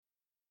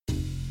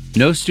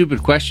No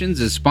Stupid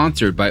Questions is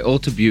sponsored by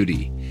Ulta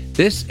Beauty.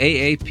 This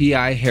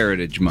AAPI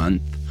Heritage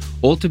Month,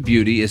 Ulta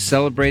Beauty is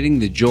celebrating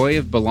the joy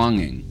of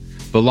belonging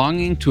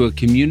to a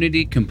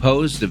community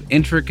composed of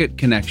intricate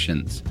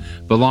connections,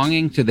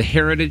 belonging to the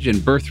heritage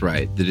and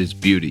birthright that is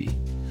beauty.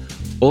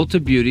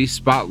 Ulta Beauty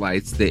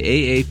spotlights the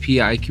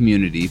AAPI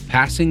community,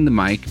 passing the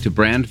mic to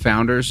brand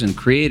founders and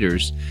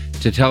creators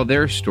to tell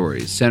their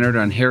stories centered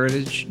on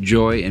heritage,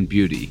 joy, and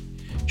beauty.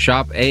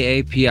 Shop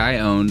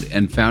AAPI-owned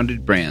and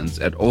founded brands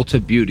at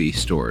Ulta Beauty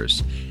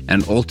stores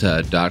and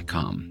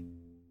ulta.com.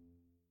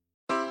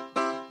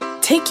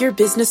 Take your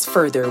business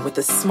further with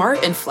the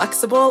smart and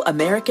flexible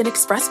American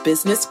Express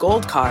Business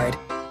Gold Card.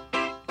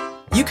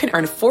 You can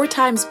earn 4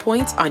 times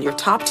points on your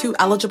top 2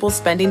 eligible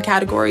spending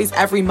categories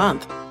every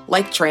month,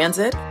 like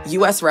transit,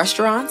 U.S.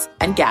 restaurants,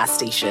 and gas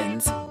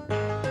stations.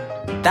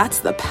 That's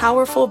the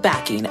powerful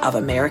backing of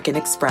American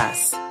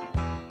Express.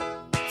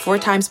 4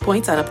 times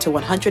points on up to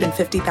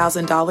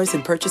 $150,000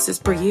 in purchases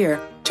per year.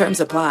 Terms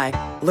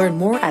apply. Learn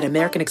more at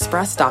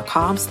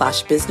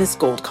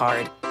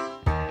americanexpress.com/businessgoldcard.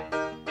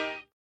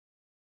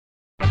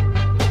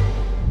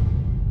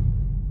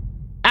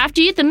 After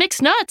you eat the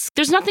mixed nuts,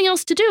 there's nothing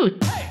else to do.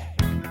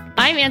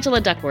 I'm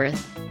Angela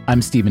Duckworth.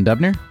 I'm Stephen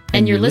Dubner.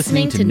 And you're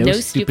listening to No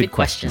Stupid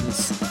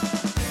Questions.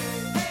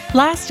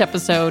 Last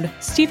episode,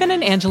 Stephen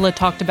and Angela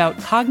talked about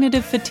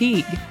cognitive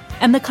fatigue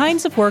and the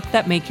kinds of work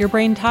that make your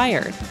brain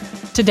tired.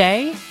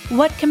 Today,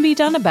 what can be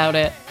done about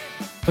it?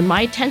 When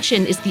my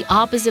attention is the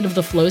opposite of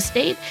the flow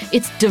state,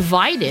 it's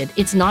divided,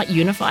 it's not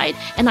unified,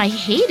 and I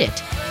hate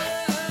it.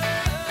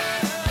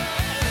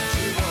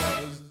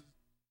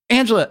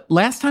 Angela,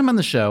 last time on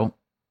the show,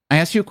 I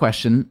asked you a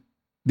question,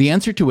 the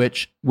answer to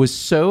which was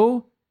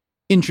so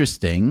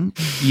interesting.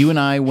 You and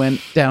I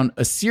went down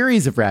a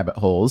series of rabbit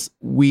holes.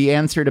 We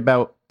answered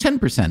about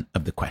 10%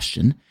 of the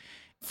question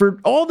for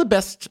all the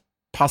best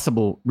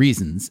possible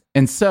reasons.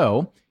 And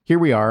so here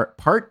we are,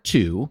 part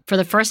 2. For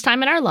the first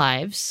time in our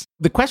lives.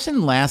 The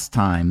question last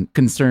time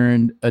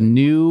concerned a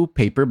new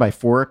paper by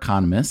 4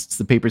 economists.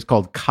 The paper is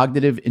called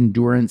Cognitive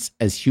Endurance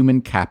as Human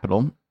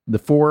Capital. The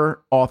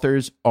 4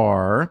 authors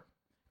are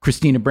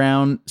Christina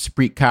Brown,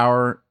 Supreet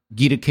Kaur,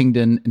 Geeta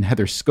Kingdon, and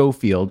Heather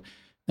Schofield.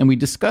 And we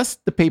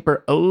discussed the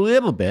paper a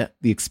little bit,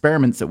 the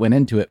experiments that went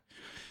into it,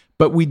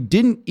 but we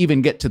didn't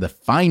even get to the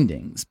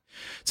findings.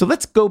 So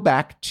let's go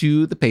back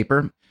to the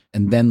paper,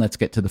 and then let's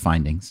get to the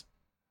findings.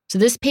 So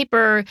this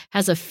paper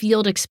has a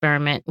field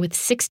experiment with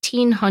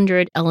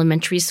 1,600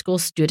 elementary school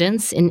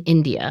students in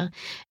India,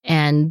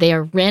 and they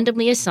are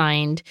randomly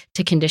assigned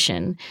to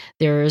condition.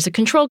 There is a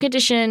control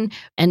condition,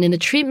 and in the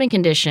treatment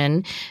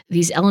condition,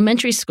 these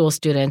elementary school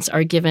students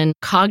are given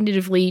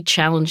cognitively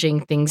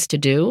challenging things to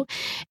do.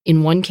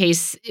 In one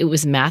case, it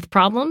was math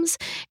problems,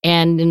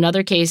 and in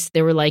another case,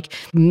 there were like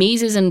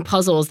mazes and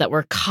puzzles that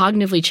were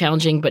cognitively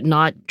challenging, but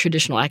not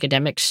traditional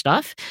academic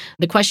stuff.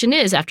 The question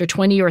is, after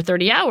 20 or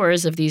 30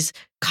 hours of these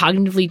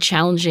cognitively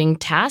challenging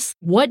tasks,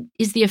 what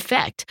is the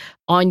effect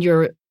on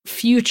your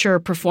future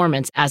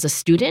performance as a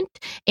student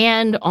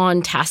and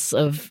on tasks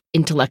of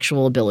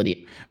intellectual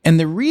ability? And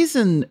the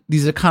reason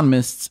these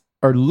economists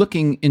are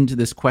looking into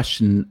this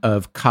question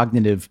of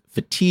cognitive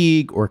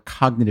fatigue or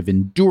cognitive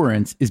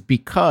endurance is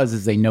because,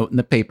 as they note in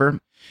the paper,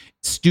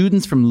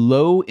 students from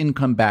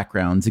low-income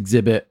backgrounds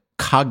exhibit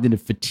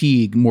cognitive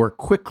fatigue more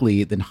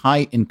quickly than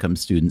high-income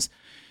students.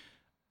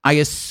 I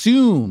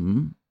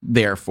assume,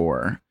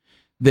 therefore,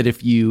 that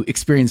if you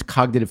experience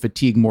cognitive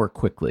fatigue more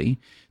quickly,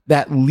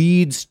 that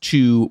leads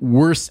to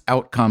worse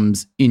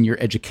outcomes in your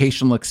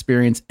educational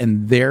experience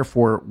and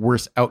therefore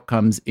worse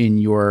outcomes in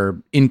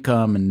your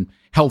income and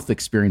health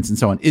experience and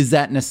so on. Is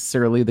that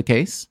necessarily the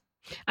case?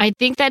 I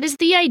think that is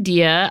the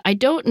idea. I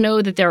don't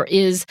know that there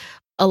is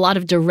a lot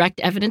of direct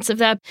evidence of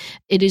that.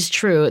 It is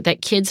true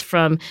that kids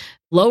from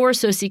lower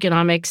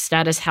socioeconomic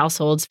status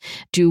households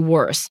do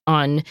worse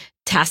on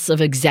tasks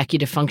of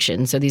executive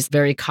function. So these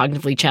very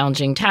cognitively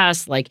challenging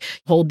tasks like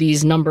hold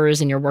these numbers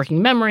in your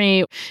working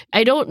memory.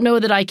 I don't know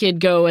that I could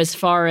go as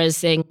far as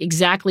saying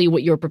exactly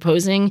what you're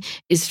proposing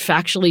is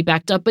factually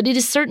backed up, but it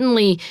is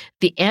certainly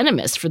the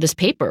animus for this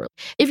paper.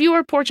 If you are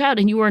a poor child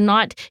and you are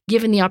not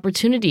given the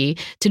opportunity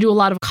to do a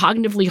lot of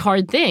cognitively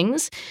hard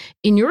things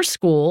in your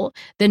school,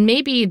 then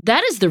maybe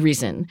that is the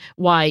reason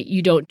why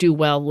you don't do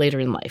well later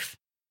in life.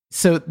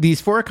 So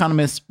these 4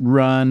 economists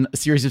run a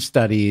series of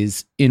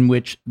studies in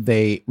which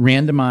they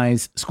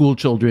randomize school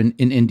children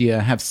in India,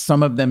 have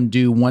some of them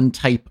do one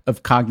type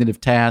of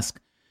cognitive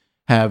task,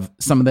 have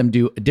some of them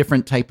do a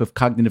different type of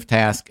cognitive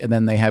task, and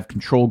then they have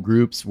control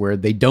groups where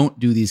they don't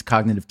do these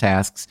cognitive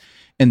tasks.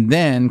 And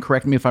then,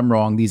 correct me if I'm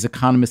wrong, these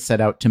economists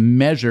set out to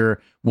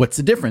measure what's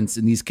the difference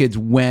in these kids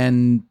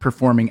when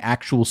performing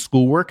actual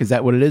schoolwork. Is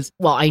that what it is?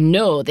 Well, I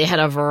know they had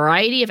a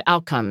variety of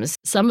outcomes.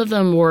 Some of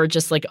them were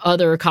just like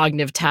other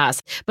cognitive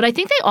tasks. But I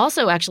think they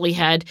also actually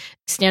had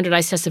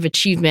standardized tests of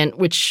achievement,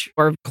 which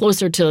are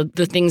closer to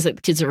the things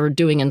that kids are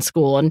doing in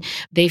school. And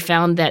they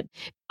found that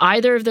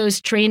Either of those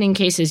training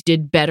cases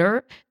did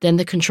better than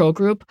the control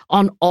group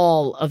on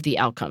all of the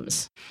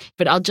outcomes.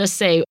 But I'll just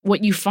say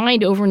what you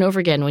find over and over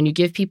again when you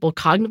give people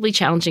cognitively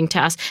challenging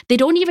tasks, they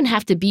don't even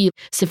have to be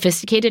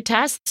sophisticated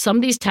tasks. Some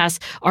of these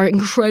tasks are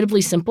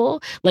incredibly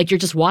simple, like you're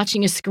just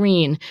watching a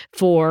screen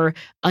for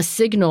a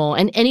signal,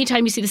 and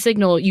anytime you see the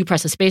signal, you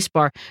press a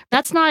spacebar.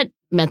 That's not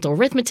mental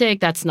arithmetic,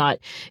 that's not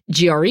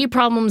GRE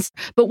problems.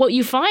 But what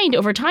you find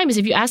over time is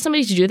if you ask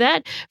somebody to do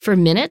that for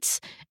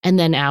minutes and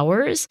then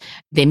hours,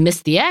 they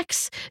miss the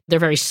X, they're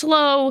very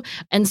slow.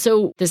 And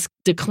so this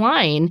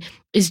decline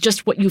is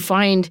just what you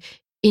find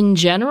in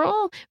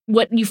general.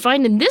 What you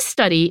find in this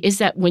study is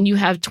that when you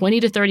have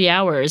 20 to 30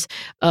 hours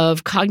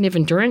of cognitive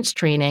endurance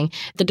training,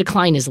 the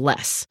decline is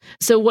less.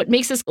 So what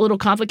makes this a little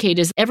complicated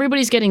is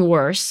everybody's getting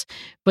worse,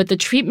 but the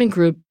treatment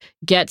group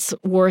gets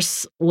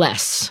worse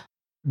less.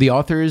 The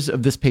authors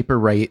of this paper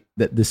write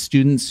that the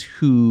students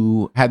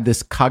who had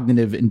this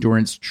cognitive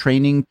endurance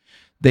training,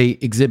 they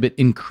exhibit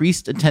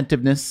increased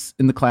attentiveness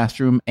in the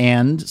classroom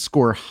and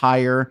score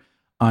higher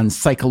on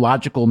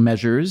psychological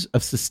measures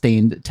of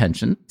sustained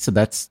attention. So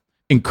that's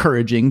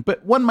encouraging.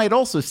 But one might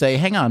also say,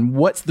 hang on,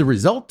 what's the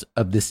result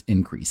of this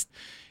increase?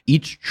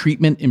 Each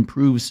treatment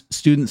improves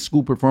students'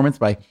 school performance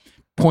by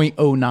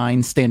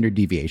 0.09 standard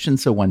deviation,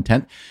 so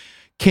 1/10.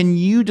 Can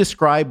you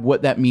describe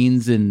what that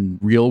means in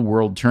real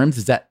world terms?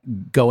 Is that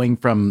going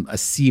from a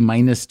C-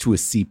 to a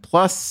C+?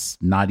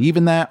 Not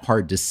even that?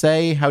 Hard to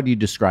say. How do you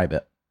describe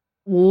it?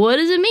 What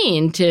does it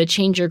mean to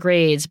change your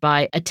grades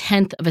by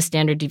 1/10 of a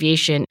standard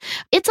deviation?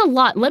 It's a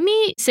lot. Let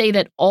me say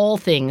that all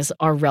things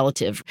are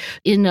relative.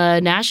 In a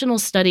national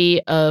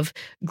study of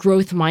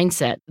growth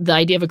mindset, the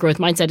idea of a growth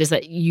mindset is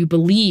that you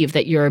believe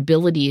that your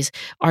abilities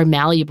are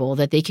malleable,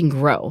 that they can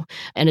grow.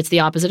 And it's the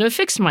opposite of a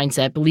fixed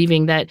mindset,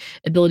 believing that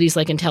abilities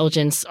like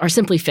intelligence are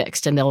simply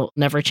fixed and they'll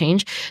never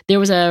change. There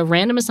was a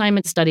random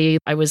assignment study.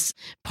 I was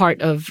part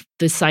of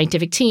the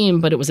scientific team,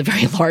 but it was a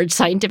very large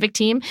scientific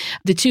team.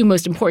 The two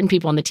most important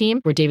people on the team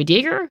were David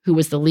Yeager, who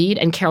was the lead,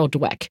 and Carol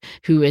Dweck,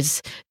 who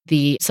is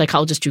the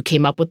psychologist who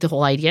came up with the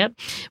whole idea.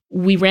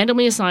 We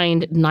randomly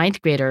assigned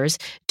ninth graders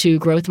to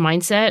growth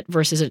mindset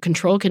versus a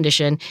control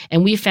condition,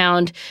 and we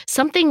found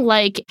something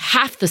like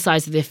half the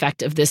size of the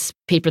effect of this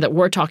paper that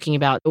we're talking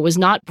about. It was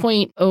not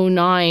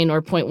 0.09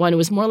 or 0.1. It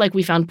was more like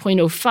we found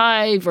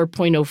 0.05 or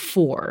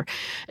 0.04.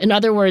 In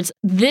other words,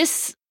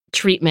 this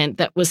treatment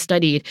that was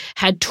studied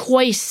had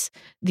twice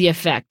the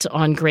effect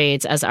on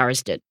grades as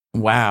ours did.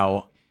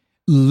 Wow.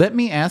 Let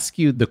me ask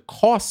you the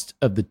cost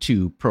of the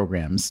two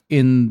programs.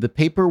 In the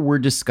paper we're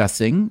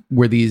discussing,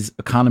 where these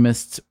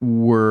economists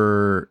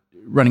were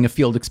running a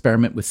field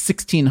experiment with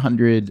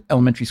 1,600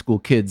 elementary school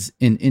kids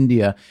in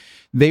India,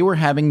 they were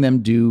having them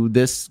do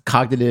this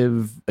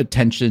cognitive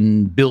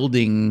attention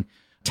building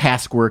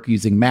task work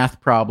using math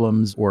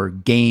problems or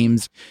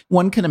games.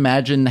 One can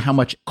imagine how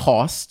much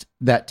cost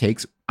that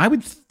takes. I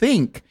would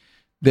think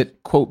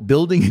that, quote,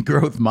 building a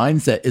growth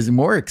mindset is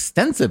more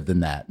extensive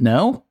than that,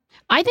 no?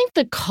 I think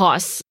the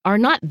costs are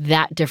not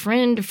that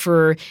different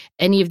for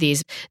any of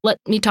these. Let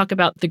me talk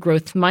about the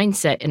growth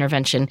mindset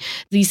intervention.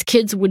 These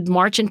kids would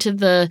march into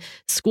the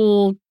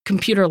school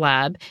computer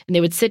lab and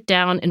they would sit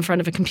down in front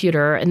of a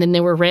computer, and then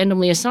they were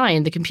randomly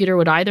assigned. The computer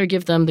would either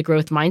give them the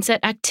growth mindset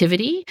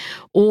activity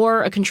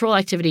or a control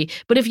activity.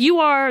 But if you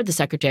are the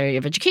Secretary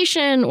of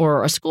Education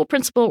or a school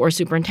principal or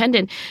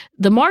superintendent,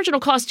 the marginal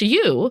cost to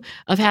you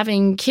of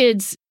having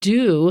kids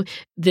do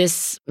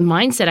this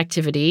mindset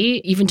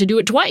activity, even to do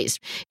it twice,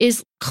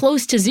 is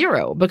close to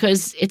zero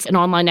because it's an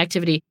online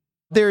activity.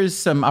 There's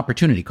some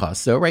opportunity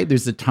costs, though, right?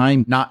 There's the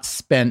time not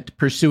spent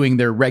pursuing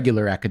their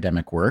regular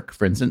academic work,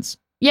 for instance.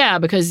 Yeah,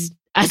 because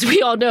as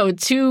we all know,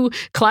 2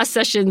 class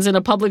sessions in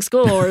a public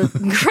school are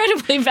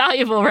incredibly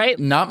valuable, right?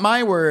 Not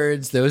my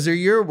words. Those are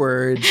your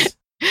words.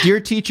 Dear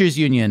Teachers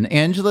Union,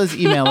 Angela's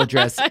email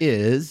address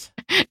is...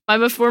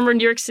 I'm a former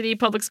New York City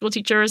public school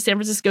teacher, San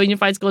Francisco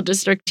Unified School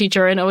District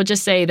teacher, and I would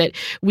just say that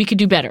we could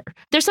do better.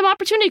 There's some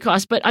opportunity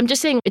costs, but I'm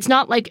just saying it's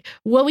not like,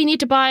 well, we need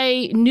to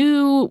buy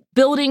new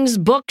buildings,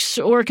 books,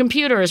 or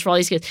computers for all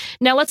these kids.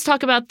 Now let's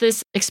talk about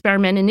this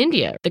experiment in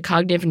India, the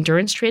cognitive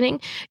endurance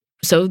training.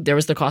 So there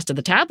was the cost of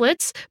the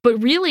tablets,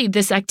 but really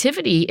this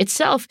activity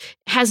itself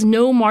has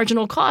no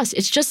marginal cost.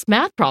 It's just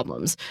math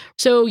problems.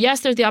 So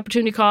yes, there's the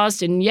opportunity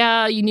cost, and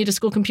yeah, you need a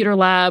school computer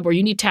lab or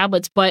you need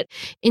tablets, but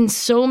in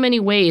so many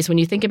ways, when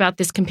you think about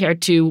this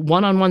compared to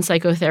one-on-one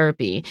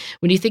psychotherapy,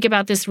 when you think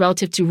about this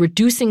relative to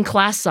reducing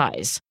class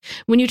size,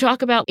 when you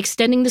talk about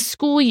extending the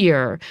school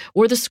year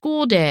or the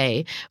school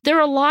day, there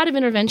are a lot of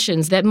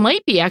interventions that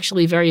might be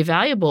actually very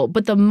valuable,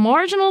 but the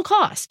marginal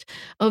cost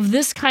of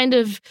this kind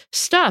of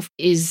stuff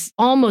is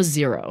almost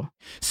zero.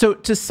 So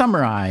to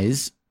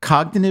summarize,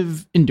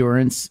 cognitive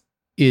endurance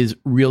is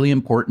really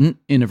important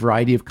in a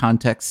variety of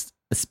contexts,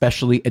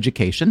 especially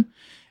education.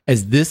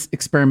 As this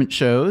experiment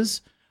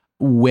shows,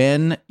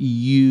 when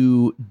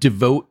you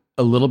devote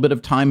a little bit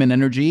of time and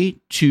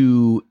energy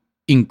to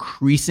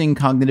increasing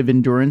cognitive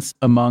endurance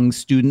among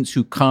students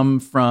who come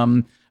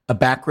from a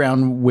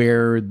background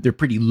where they're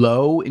pretty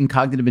low in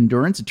cognitive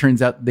endurance, it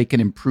turns out they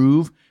can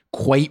improve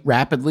quite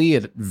rapidly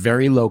at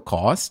very low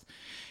cost.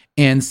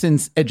 And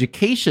since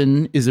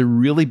education is a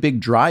really big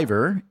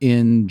driver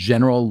in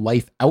general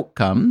life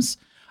outcomes,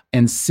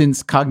 and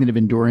since cognitive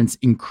endurance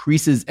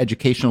increases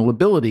educational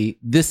ability,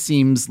 this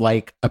seems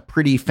like a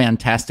pretty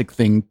fantastic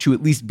thing to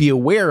at least be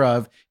aware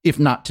of, if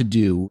not to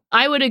do.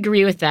 I would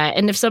agree with that.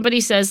 And if somebody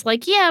says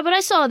like, yeah, but I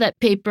saw that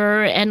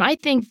paper and I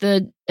think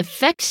the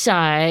effect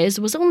size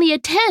was only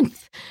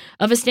 1/10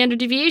 of a standard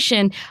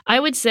deviation, I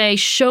would say,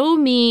 show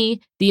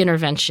me the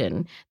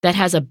intervention that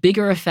has a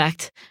bigger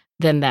effect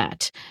than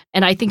that.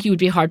 And I think you would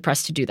be hard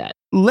pressed to do that.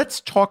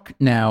 Let's talk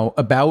now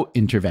about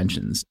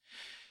interventions.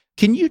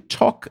 Can you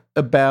talk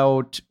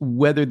about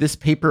whether this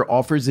paper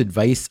offers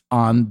advice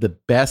on the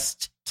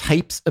best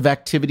types of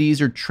activities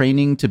or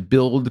training to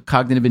build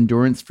cognitive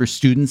endurance for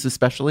students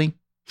especially?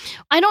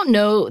 I don't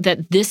know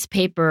that this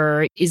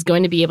paper is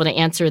going to be able to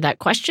answer that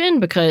question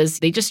because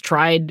they just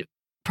tried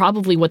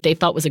probably what they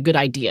thought was a good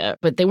idea,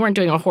 but they weren't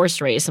doing a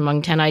horse race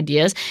among 10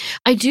 ideas.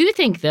 I do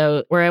think,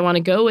 though, where I want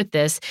to go with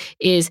this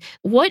is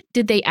what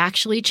did they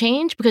actually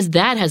change? Because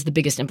that has the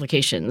biggest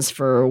implications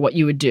for what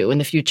you would do in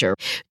the future.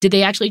 Did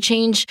they actually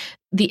change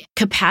the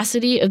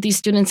capacity of these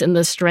students in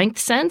the strength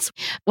sense?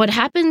 What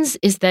happens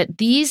is that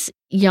these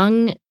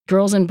young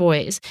girls and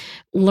boys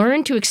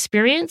learn to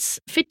experience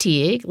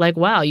fatigue, like,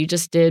 wow, you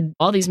just did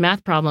all these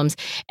math problems.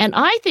 And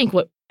I think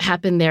what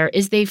happened there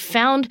is they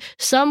found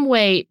some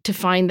way to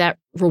find that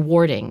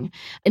rewarding.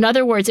 In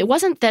other words, it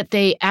wasn't that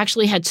they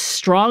actually had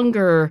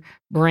stronger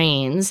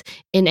brains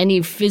in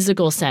any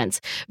physical sense,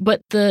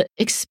 but the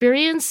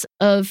experience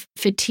of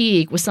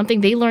fatigue was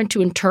something they learned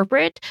to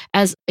interpret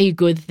as a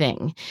good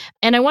thing.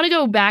 And I want to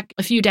go back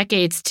a few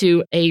decades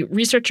to a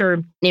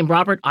researcher named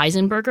Robert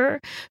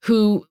Eisenberger,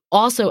 who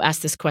also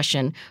asked this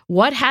question: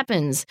 what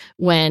happens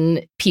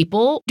when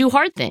people do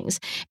hard things?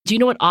 Do you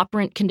know what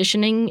operant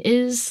conditioning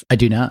is? I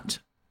do not.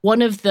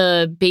 One of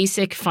the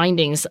basic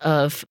findings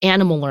of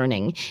animal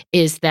learning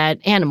is that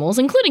animals,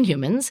 including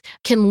humans,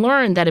 can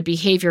learn that a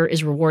behavior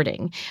is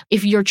rewarding.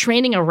 If you're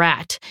training a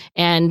rat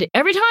and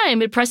every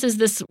time it presses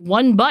this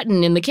one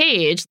button in the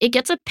cage, it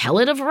gets a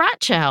pellet of rat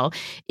chow,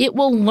 it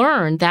will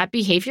learn that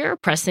behavior,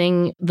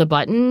 pressing the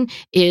button,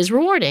 is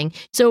rewarding.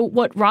 So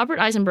what Robert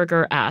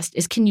Eisenberger asked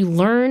is, can you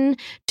learn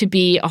to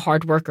be a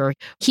hard worker?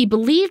 He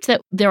believed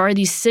that there are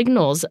these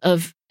signals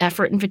of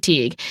effort and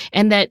fatigue,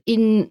 and that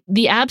in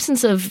the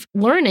absence of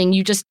learning,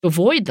 you just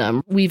avoid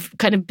them. We've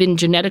kind of been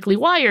genetically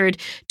wired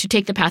to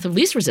take the path of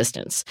least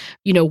resistance.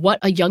 You know, what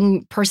a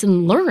young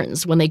person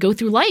learns when they go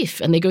through life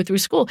and they go through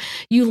school.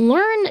 You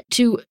learn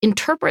to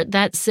interpret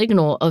that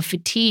signal of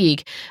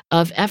fatigue,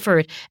 of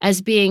effort,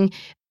 as being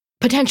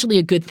potentially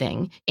a good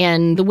thing.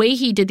 And the way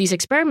he did these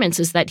experiments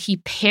is that he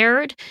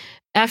paired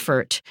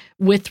effort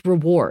with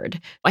reward.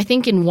 I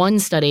think in one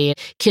study,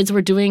 kids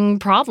were doing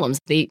problems.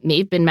 They may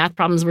have been math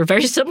problems were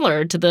very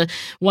similar to the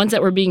ones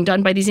that were being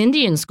done by these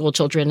Indian school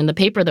children in the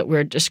paper that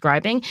we're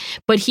describing.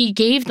 But he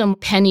gave them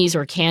pennies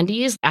or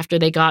candies after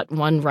they got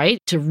one right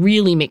to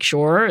really make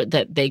sure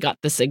that they got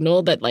the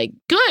signal that, like,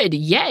 good,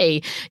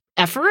 yay,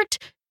 effort,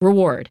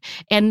 reward.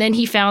 And then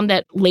he found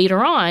that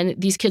later on,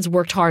 these kids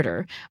worked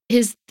harder.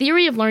 His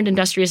theory of learned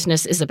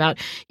industriousness is about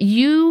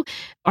you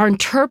are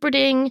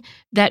interpreting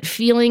that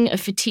feeling of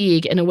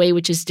fatigue in a way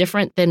which is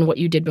different than what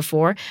you did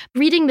before.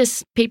 Reading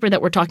this paper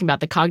that we're talking about,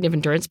 the cognitive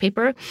endurance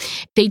paper,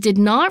 they did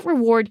not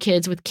reward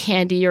kids with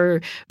candy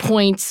or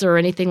points or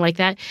anything like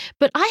that.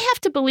 But I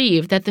have to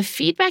believe that the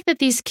feedback that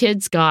these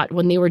kids got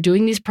when they were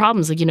doing these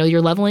problems, like, you know,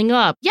 you're leveling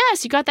up,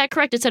 yes, you got that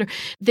correct, etc.,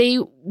 they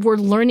were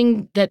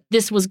learning that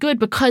this was good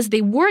because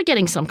they were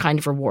getting some kind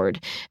of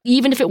reward,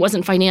 even if it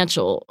wasn't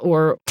financial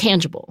or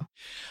tangible.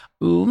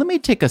 Let me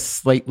take a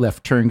slight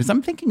left turn because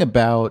I'm thinking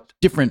about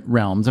different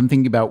realms. I'm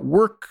thinking about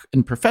work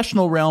and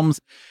professional realms,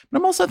 but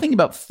I'm also thinking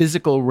about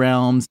physical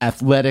realms,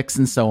 athletics,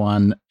 and so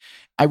on.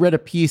 I read a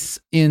piece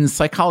in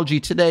Psychology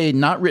Today,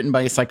 not written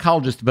by a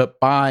psychologist, but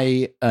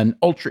by an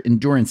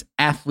ultra-endurance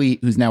athlete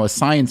who's now a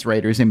science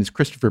writer. His name is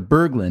Christopher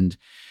Berglund.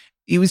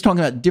 He was talking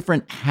about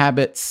different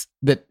habits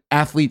that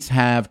athletes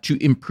have to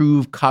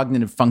improve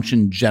cognitive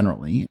function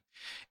generally.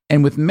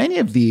 And with many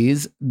of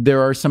these,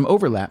 there are some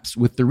overlaps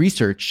with the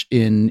research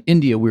in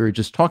India we were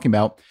just talking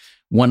about.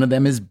 One of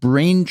them is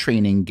brain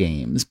training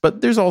games, but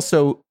there's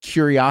also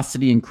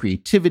curiosity and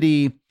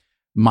creativity,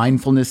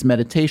 mindfulness,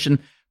 meditation.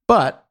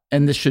 But,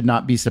 and this should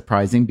not be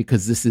surprising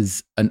because this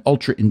is an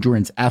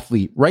ultra-endurance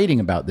athlete writing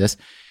about this,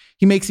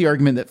 he makes the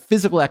argument that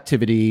physical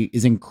activity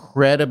is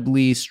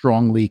incredibly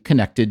strongly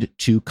connected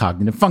to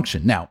cognitive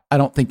function. Now, I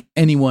don't think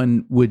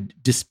anyone would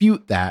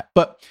dispute that,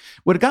 but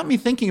what it got me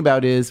thinking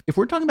about is if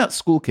we're talking about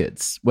school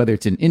kids, whether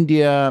it's in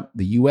India,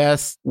 the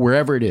US,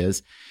 wherever it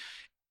is,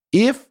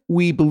 if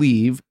we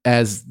believe,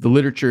 as the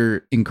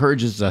literature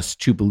encourages us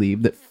to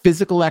believe, that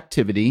physical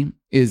activity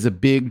is a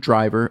big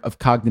driver of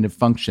cognitive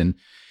function,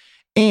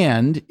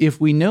 and if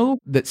we know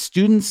that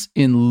students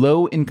in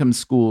low-income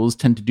schools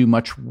tend to do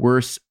much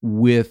worse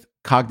with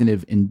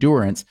cognitive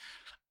endurance,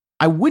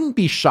 I wouldn't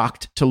be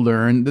shocked to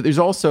learn that there's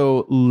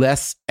also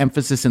less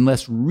emphasis and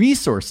less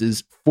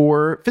resources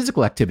for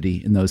physical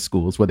activity in those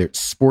schools, whether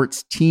it's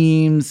sports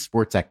teams,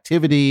 sports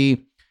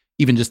activity,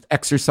 even just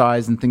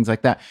exercise and things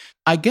like that.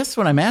 I guess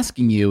what I'm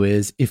asking you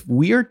is, if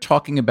we are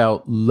talking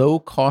about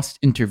low-cost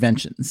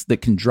interventions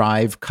that can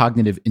drive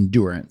cognitive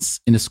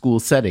endurance in a school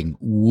setting,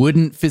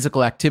 wouldn't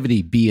physical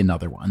activity be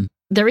another one?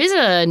 There is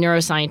a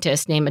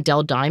neuroscientist named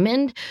Adele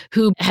Diamond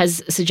who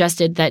has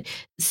suggested that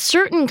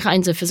certain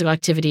kinds of physical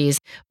activities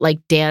like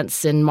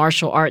dance and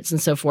martial arts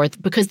and so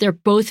forth, because they're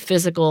both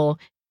physical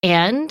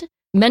and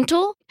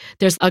mental,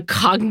 there's a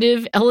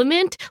cognitive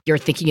element. You're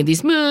thinking of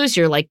these moves,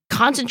 you're like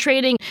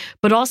concentrating,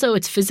 but also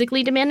it's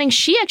physically demanding.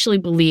 She actually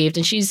believed,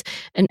 and she's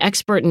an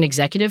expert in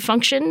executive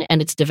function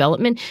and its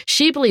development,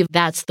 she believed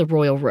that's the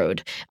royal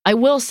road. I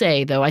will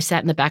say, though, I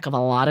sat in the back of a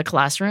lot of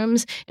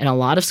classrooms in a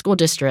lot of school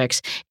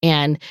districts,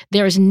 and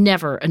there is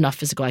never enough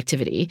physical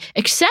activity,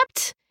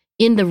 except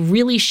in the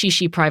really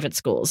shishi private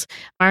schools.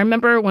 I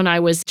remember when I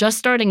was just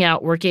starting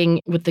out working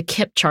with the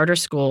KIPP charter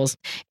schools,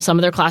 some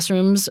of their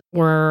classrooms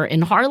were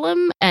in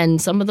Harlem and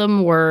some of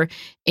them were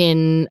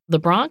in the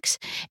Bronx.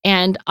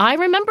 And I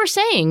remember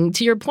saying,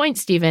 to your point,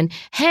 Stephen,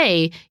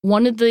 hey,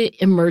 one of the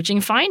emerging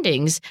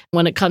findings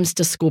when it comes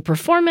to school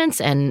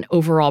performance and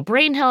overall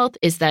brain health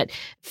is that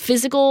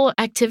physical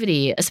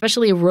activity,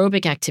 especially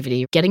aerobic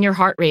activity, getting your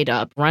heart rate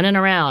up, running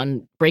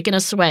around, breaking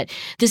a sweat,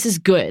 this is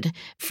good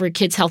for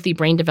kids' healthy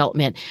brain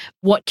development.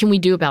 What can we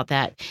do about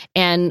that?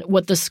 And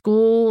what the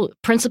school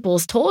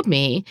principals told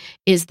me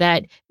is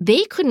that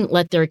they couldn't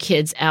let their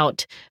kids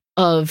out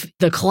of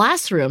the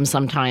classroom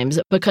sometimes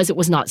because it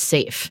was not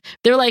safe.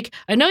 They're like,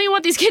 I know you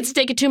want these kids to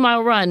take a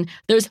 2-mile run.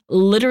 There's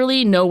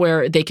literally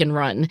nowhere they can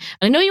run.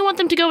 I know you want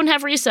them to go and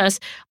have recess.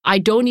 I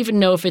don't even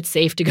know if it's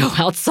safe to go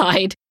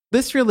outside.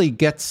 This really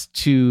gets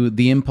to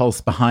the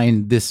impulse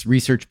behind this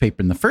research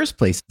paper in the first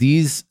place.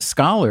 These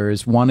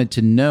scholars wanted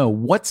to know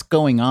what's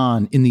going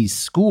on in these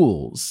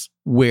schools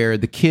where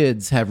the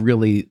kids have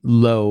really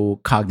low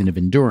cognitive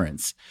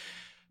endurance.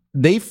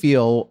 They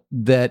feel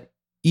that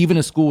even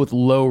a school with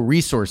low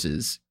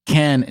resources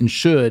can and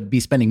should be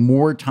spending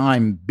more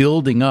time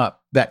building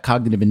up that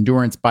cognitive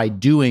endurance by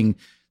doing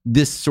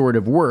this sort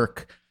of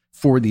work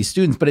for these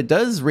students. But it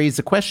does raise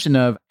the question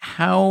of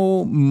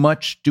how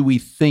much do we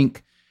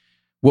think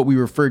what we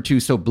refer to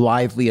so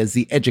blithely as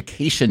the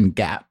education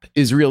gap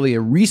is really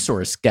a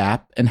resource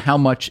gap, and how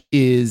much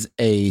is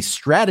a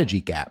strategy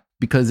gap?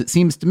 Because it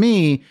seems to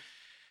me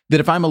that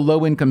if I'm a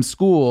low-income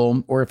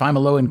school or if I'm a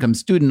low-income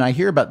student, I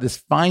hear about this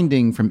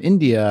finding from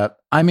India,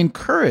 I'm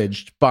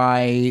encouraged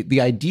by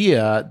the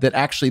idea that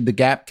actually the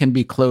gap can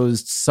be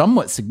closed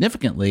somewhat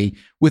significantly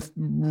with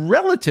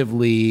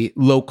relatively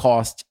low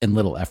cost and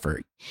little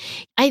effort.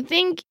 I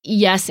think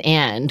yes,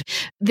 and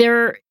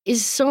there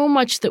is so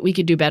much that we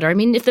could do better. I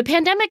mean, if the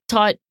pandemic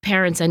taught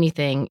parents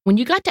anything, when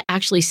you got to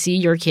actually see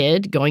your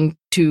kid going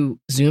to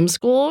Zoom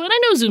school, and I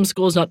know Zoom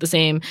school is not the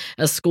same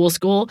as school,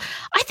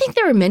 I think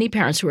there are many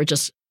parents who are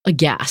just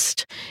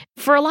aghast.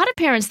 For a lot of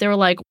parents, they were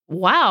like,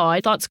 wow,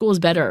 I thought school was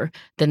better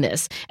than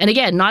this. And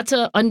again, not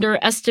to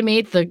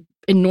underestimate the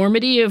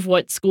enormity of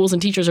what schools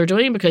and teachers are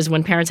doing, because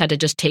when parents had to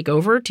just take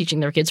over teaching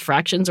their kids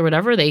fractions or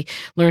whatever, they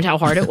learned how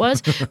hard it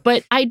was.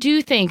 But I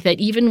do think that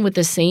even with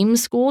the same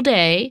school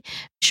day,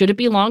 should it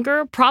be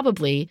longer?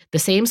 Probably. The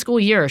same school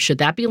year, should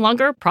that be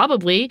longer?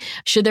 Probably.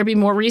 Should there be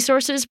more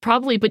resources?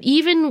 Probably. But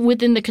even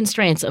within the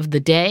constraints of the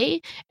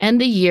day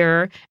and the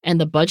year and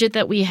the budget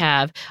that we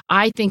have,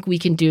 I think we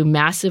can do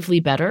massively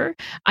better.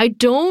 I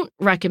don't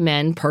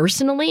recommend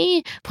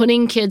personally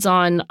putting kids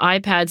on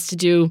iPads to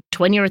do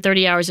 20 or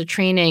 30 hours of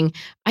training.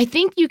 I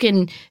think you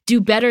can do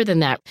better than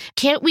that.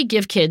 Can't we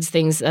give kids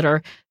things that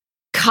are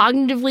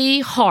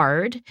cognitively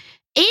hard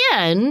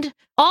and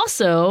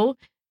also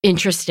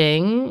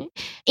interesting,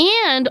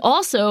 and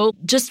also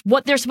just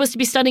what they're supposed to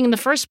be studying in the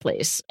first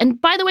place?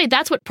 And by the way,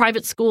 that's what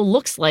private school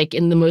looks like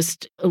in the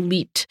most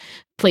elite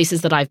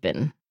places that I've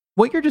been.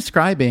 What you're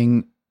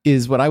describing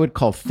is what I would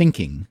call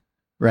thinking,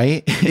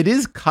 right? It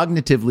is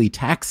cognitively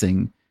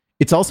taxing.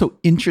 It's also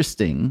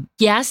interesting.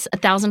 Yes,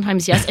 1,000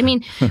 times yes. I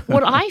mean,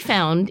 what I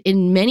found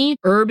in many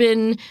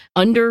urban,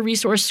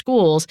 under-resourced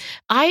schools,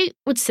 I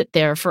would sit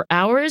there for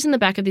hours in the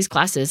back of these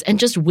classes and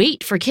just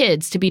wait for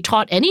kids to be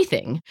taught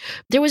anything.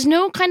 There was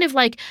no kind of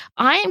like,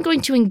 I am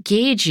going to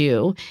engage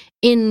you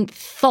in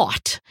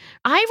thought.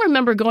 I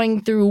remember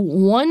going through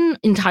one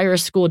entire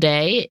school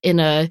day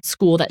in a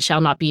school that shall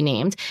not be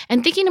named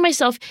and thinking to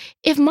myself,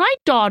 if my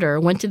daughter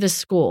went to this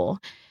school,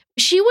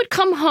 she would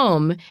come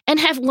home and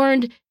have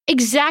learned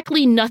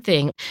exactly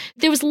nothing.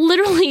 There was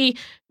literally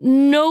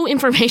no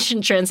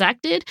information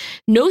transacted,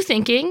 no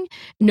thinking,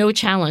 no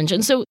challenge.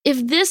 And so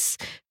if this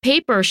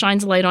paper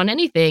shines a light on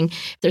anything,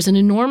 there's an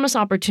enormous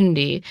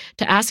opportunity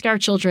to ask our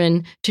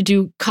children to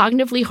do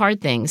cognitively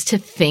hard things, to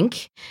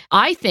think.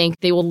 I think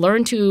they will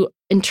learn to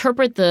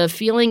interpret the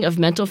feeling of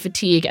mental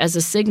fatigue as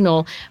a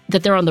signal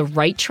that they're on the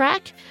right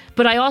track.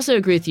 But I also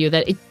agree with you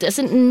that it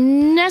doesn't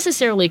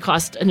necessarily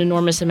cost an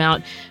enormous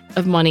amount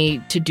of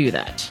money to do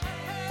that.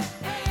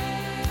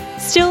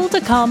 Still to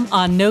come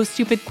on No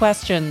Stupid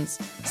Questions,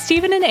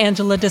 Stephen and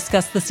Angela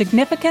discuss the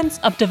significance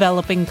of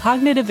developing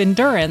cognitive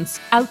endurance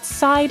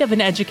outside of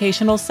an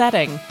educational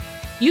setting.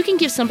 You can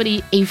give somebody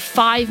a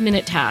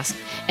 5-minute task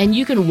and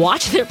you can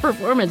watch their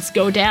performance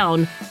go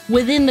down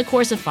within the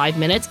course of 5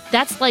 minutes.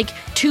 That's like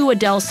 2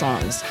 Adele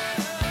songs.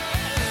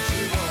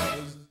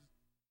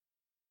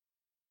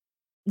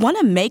 Want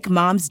to make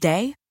Mom's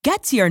day?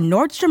 Get to your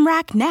Nordstrom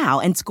Rack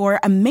now and score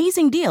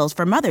amazing deals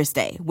for Mother's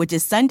Day, which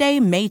is Sunday,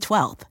 May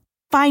 12th.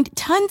 Find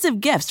tons of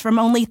gifts from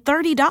only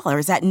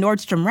 $30 at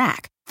Nordstrom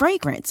Rack.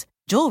 Fragrance,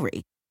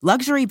 jewelry,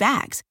 luxury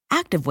bags,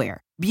 activewear,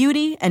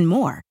 beauty, and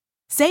more.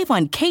 Save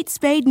on Kate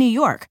Spade New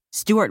York,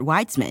 Stuart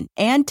Weitzman,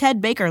 and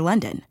Ted Baker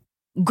London.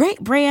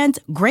 Great brands,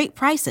 great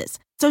prices.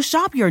 So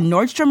shop your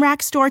Nordstrom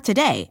Rack store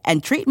today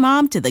and treat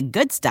Mom to the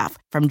good stuff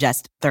from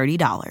just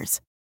 $30.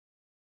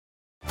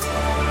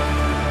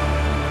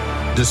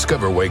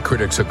 Discover why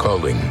critics are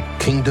calling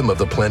Kingdom of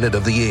the Planet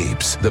of the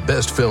Apes the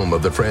best film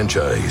of the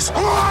franchise.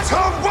 What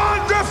a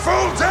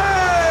wonderful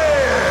day!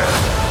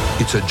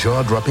 It's a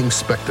jaw-dropping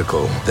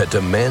spectacle that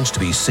demands to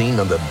be seen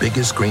on the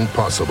biggest screen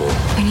possible.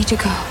 I need to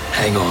go.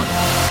 Hang on.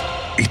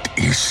 It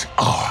is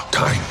our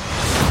time.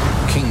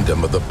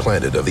 Kingdom of the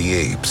Planet of the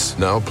Apes,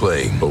 now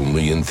playing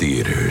only in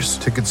theaters.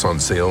 Tickets on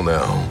sale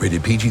now.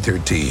 Rated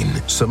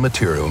PG-13. Some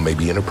material may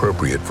be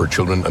inappropriate for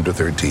children under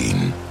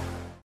 13.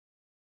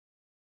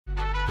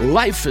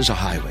 Life is a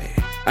highway,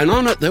 and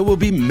on it there will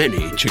be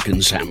many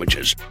chicken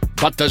sandwiches.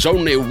 But there's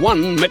only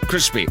one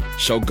McCrispy.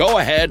 So go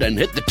ahead and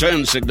hit the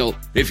turn signal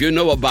if you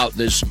know about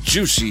this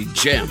juicy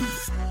gem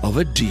of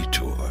a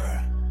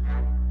detour.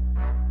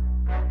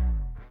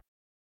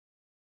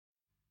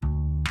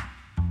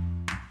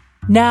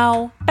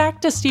 Now,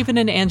 back to Stephen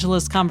and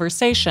Angela's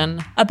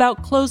conversation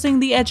about closing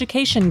the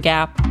education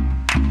gap.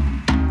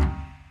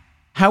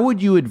 How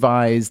would you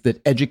advise that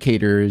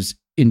educators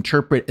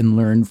interpret and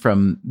learn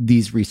from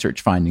these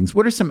research findings?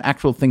 What are some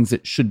actual things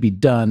that should be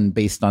done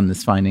based on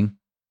this finding?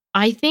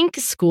 I think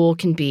school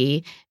can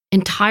be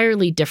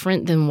entirely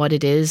different than what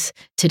it is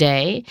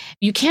today.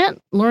 You can't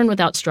learn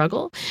without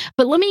struggle.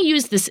 But let me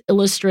use this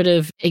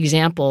illustrative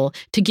example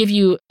to give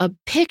you a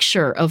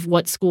picture of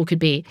what school could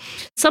be.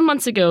 Some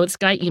months ago, this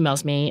guy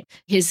emails me.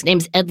 His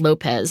name's Ed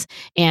Lopez,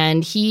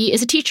 and he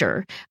is a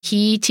teacher.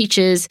 He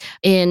teaches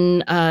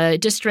in a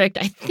district,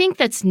 I think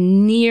that's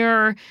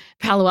near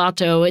Palo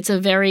Alto. It's a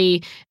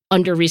very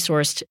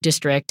under-resourced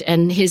district,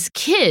 and his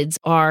kids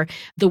are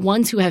the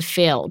ones who have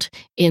failed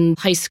in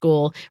high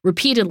school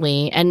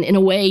repeatedly, and in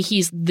a way,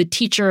 he's the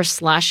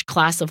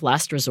teacher/class of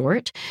last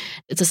resort.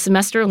 It's a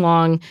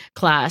semester-long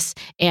class,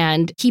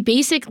 and he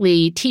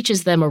basically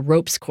teaches them a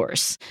ropes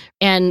course,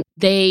 and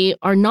they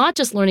are not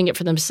just learning it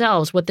for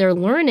themselves. What they're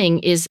learning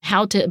is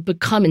how to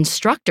become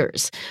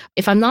instructors.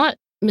 If I'm not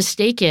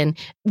mistaken,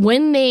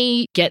 when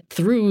they get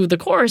through the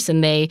course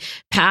and they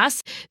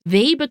pass,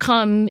 they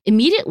become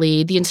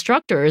immediately the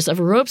instructors of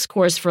a ropes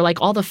course for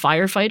like all the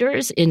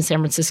firefighters in San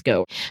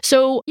Francisco.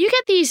 So you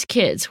get these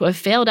kids who have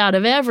failed out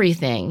of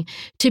everything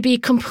to be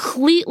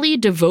completely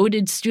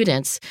devoted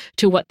students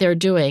to what they're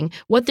doing.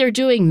 What they're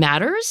doing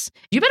matters.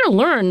 You better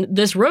learn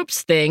this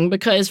ropes thing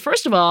because,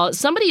 first of all,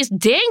 somebody is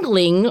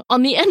dangling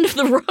on the end of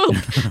the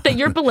rope that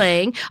you're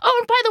belaying. Oh,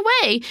 and by the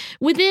way,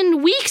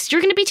 within weeks,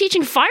 you're going to be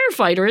teaching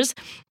firefighters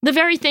the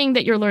very thing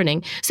that you're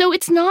learning. So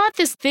it's not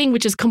this thing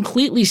which is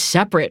completely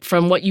separate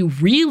from what you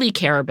really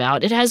care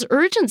about. It has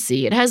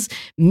urgency. It has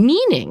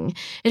meaning.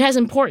 It has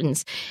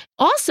importance.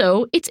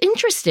 Also, it's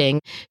interesting.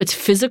 It's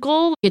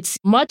physical. It's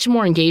much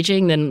more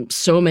engaging than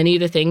so many of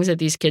the things that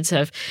these kids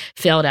have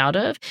failed out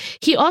of.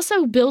 He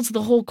also builds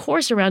the whole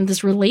course around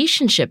this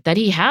relationship that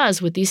he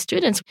has with these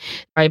students.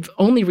 I've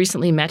only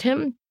recently met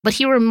him, but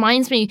he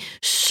reminds me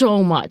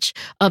so much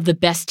of the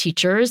best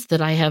teachers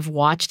that I have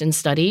watched and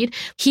studied.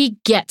 He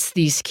gets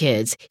these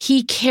kids.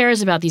 He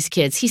cares about these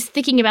kids. He's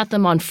thinking about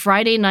them on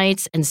Friday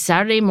nights and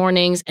Saturday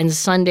mornings and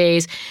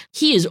Sundays.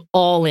 He is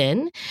all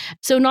in.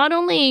 So not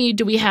only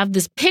do we have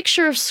this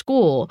picture of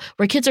school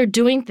where kids are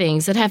doing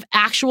things that have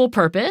actual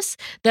purpose,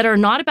 that are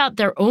not about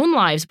their own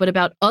lives, but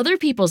about other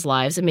people's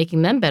lives and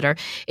making them better,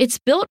 it's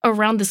built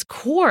around this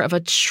core of a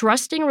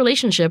trusting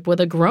relationship with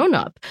a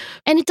grown-up.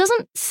 And it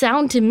doesn't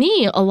sound to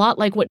me a lot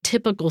like what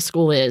typical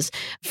school is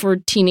for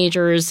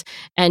teenagers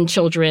and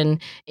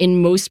children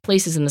in most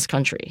places in this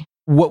country.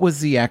 What was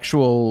the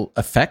actual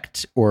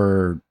effect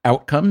or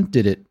outcome?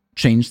 Did it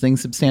change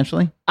things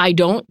substantially? I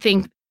don't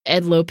think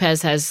Ed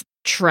Lopez has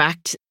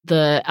tracked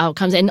the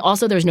outcomes. And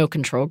also there's no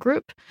control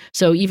group.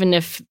 So even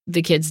if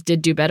the kids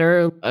did do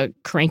better, a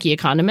cranky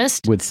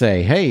economist would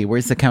say, hey,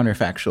 where's the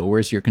counterfactual?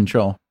 Where's your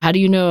control? How do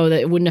you know that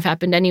it wouldn't have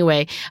happened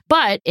anyway?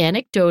 But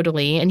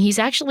anecdotally, and he's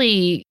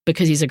actually,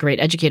 because he's a great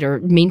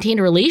educator, maintained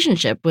a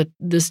relationship with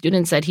the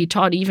students that he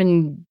taught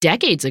even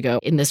decades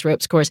ago in this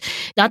ropes course.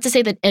 Not to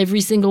say that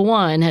every single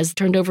one has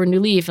turned over a new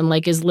leaf and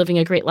like is living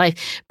a great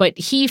life, but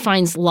he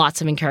finds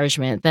lots of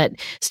encouragement that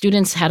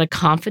students had a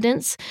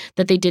confidence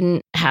that they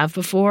didn't have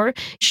before.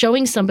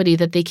 showing somebody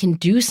that they can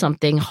do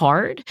something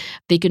hard,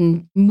 they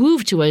can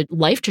move to a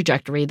life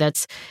trajectory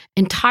that's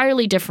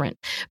entirely different.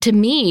 To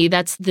me,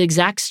 that's the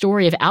exact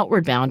story of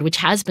Outward Bound, which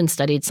has been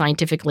studied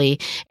scientifically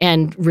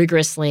and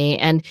rigorously.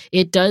 And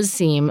it does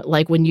seem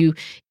like when you,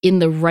 in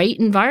the right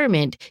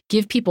environment,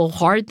 give people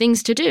hard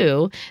things to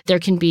do, there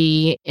can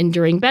be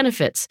enduring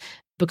benefits,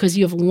 because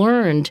you have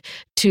learned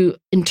to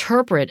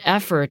interpret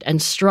effort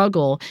and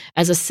struggle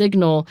as a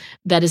signal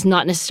that is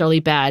not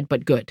necessarily bad,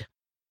 but good.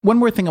 One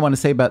more thing I want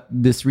to say about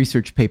this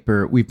research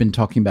paper we've been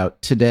talking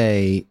about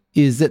today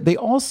is that they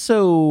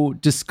also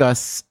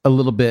discuss a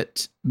little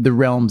bit the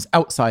realms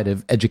outside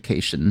of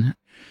education.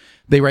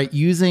 They write,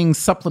 using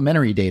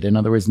supplementary data, in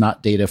other words,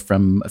 not data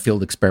from a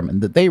field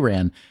experiment that they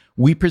ran,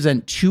 we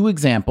present 2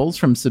 examples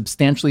from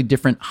substantially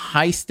different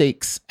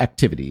high-stakes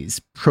activities: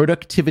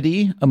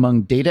 productivity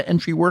among data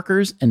entry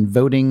workers and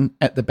voting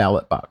at the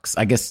ballot box.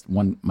 I guess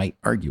one might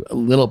argue a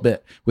little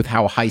bit with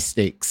how high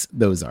stakes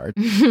those are.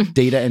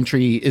 Data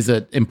entry is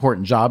an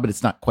important job, but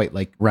it's not quite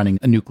like running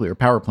a nuclear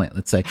power plant,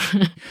 let's say.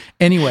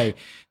 Anyway,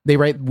 they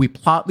write, we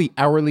plot the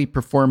hourly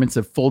performance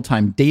of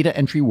full-time data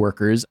entry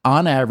workers.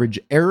 On average,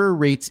 error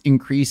rates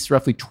increase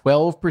roughly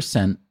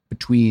 12%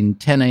 between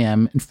 10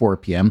 a.m. and 4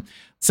 p.m.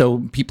 So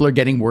people are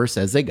getting worse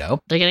as they go.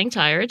 They're getting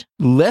tired.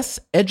 Less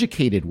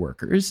educated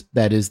workers,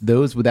 that is,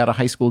 those without a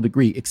high school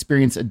degree,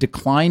 experience a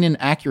decline in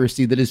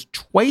accuracy that is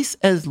twice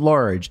as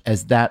large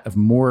as that of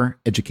more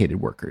educated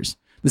workers.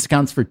 This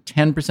accounts for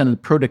 10% of the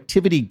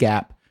productivity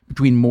gap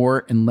between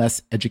more and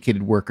less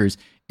educated workers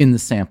in the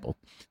sample.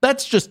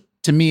 That's just,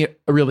 to me,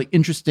 a really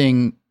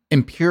interesting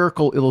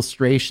empirical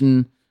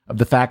illustration of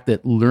the fact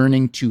that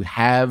learning to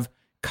have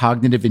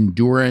cognitive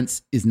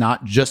endurance is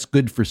not just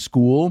good for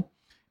school.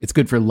 It's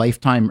good for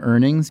lifetime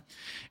earnings.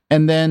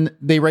 And then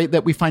they write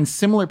that we find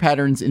similar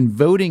patterns in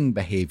voting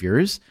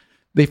behaviors.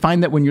 They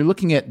find that when you're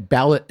looking at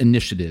ballot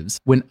initiatives,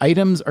 when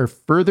items are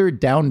further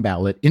down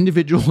ballot,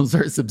 individuals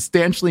are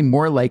substantially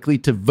more likely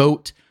to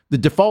vote the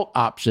default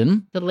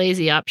option, the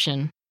lazy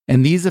option.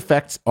 And these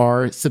effects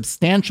are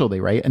substantial,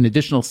 they write. An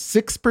additional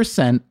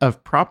 6%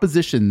 of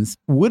propositions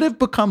would have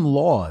become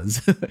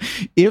laws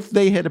if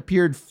they had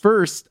appeared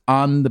first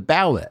on the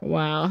ballot.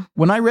 Wow.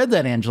 When I read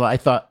that, Angela, I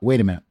thought,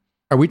 wait a minute.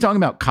 Are we talking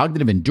about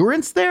cognitive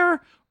endurance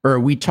there? Or are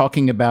we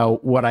talking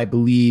about what I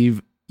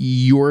believe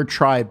your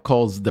tribe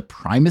calls the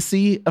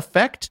primacy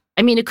effect?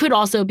 I mean, it could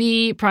also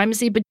be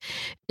primacy, but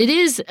it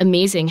is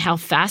amazing how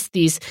fast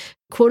these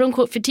quote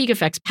unquote fatigue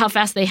effects, how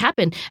fast they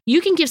happen.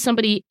 You can give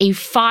somebody a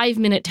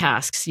 5-minute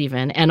task,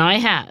 Stephen, and I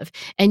have,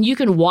 and you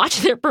can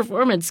watch their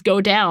performance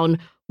go down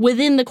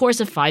within the course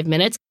of 5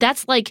 minutes.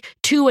 That's like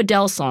 2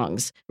 Adele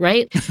songs,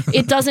 right?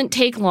 It doesn't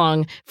take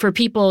long for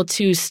people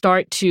to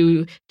start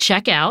to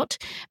check out.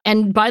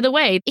 And by the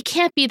way, it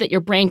can't be that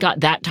your brain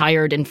got that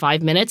tired in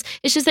 5 minutes.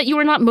 It's just that you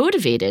were not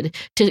motivated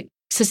to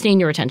sustain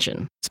your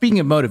attention. Speaking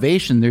of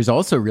motivation, there's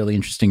also really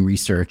interesting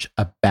research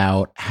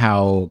about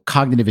how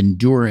cognitive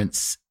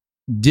endurance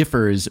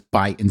differs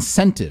by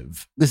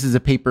incentive. This is a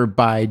paper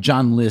by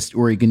John List,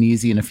 Uri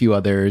Ganizi, and a few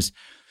others.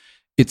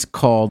 It's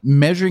called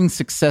Measuring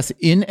Success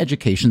in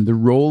Education, the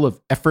Role of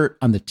Effort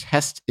on the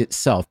Test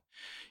Itself.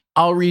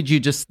 I'll read you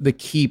just the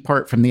key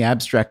part from the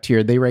abstract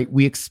here. They write,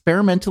 we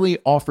experimentally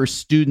offer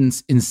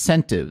students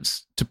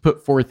incentives to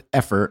put forth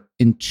effort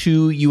in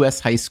 2 U.S.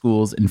 high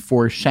schools and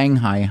 4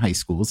 Shanghai high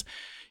schools.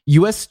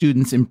 U.S.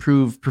 students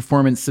improve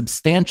performance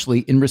substantially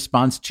in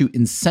response to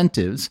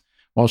incentives,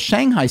 while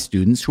Shanghai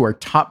students, who are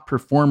top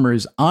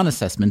performers on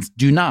assessments,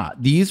 do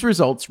not. These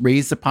results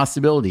raise the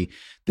possibility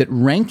that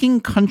ranking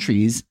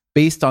countries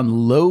based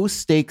on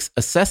low-stakes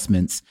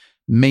assessments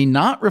may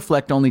not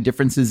reflect only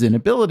differences in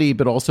ability,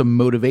 but also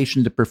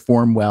motivation to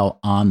perform well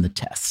on the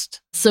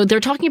test. So they're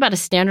talking about a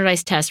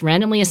standardized test,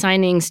 randomly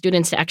assigning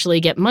students to actually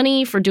get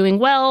money for doing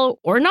well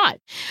or not.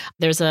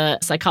 There's a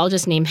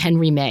psychologist named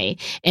Henry May,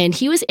 and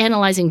he was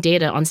analyzing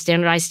data on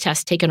standardized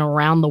tests taken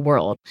around the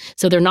world.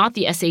 So they're not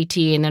the SAT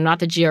and they're not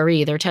the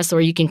GRE. They're tests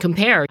where you can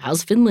compare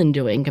how's Finland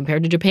doing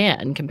compared to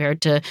Japan, compared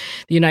to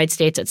the United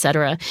States, et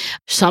cetera.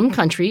 Some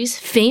countries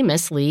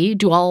famously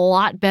do a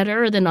lot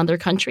better than other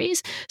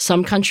countries.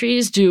 Some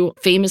countries do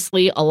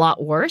famously a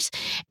lot worse.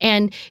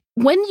 And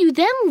when you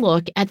then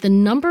look at the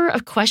number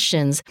of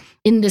questions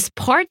in this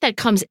part that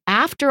comes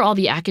after all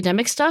the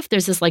academic stuff,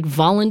 there's this like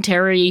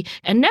voluntary,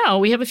 and now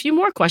we have a few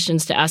more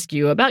questions to ask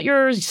you about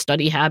your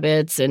study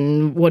habits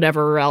and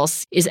whatever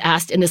else is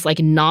asked in this like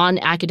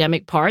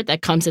non-academic part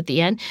that comes at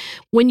the end.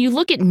 When you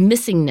look at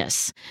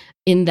missingness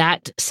in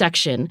that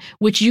section,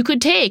 which you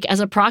could take as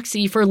a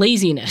proxy for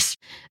laziness,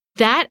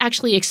 that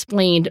actually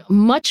explained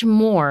much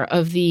more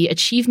of the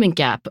achievement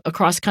gap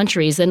across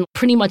countries than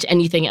pretty much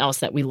anything else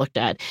that we looked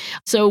at.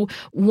 So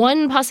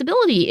one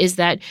possibility is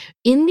that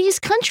in these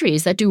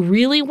countries that do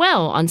really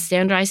well on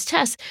standardized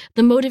tests,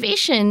 the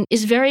motivation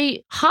is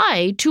very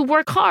high to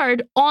work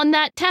hard on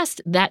that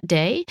test that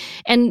day.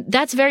 And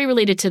that's very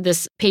related to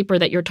this paper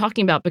that you're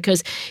talking about,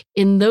 because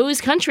in those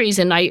countries,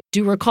 and I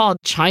do recall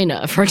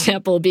China, for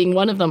example, being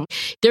one of them,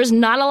 there's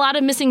not a lot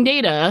of missing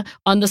data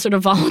on the sort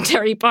of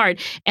voluntary part.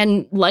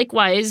 And like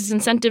academic-wise,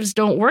 incentives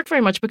don't work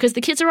very much because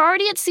the kids are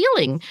already at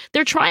ceiling.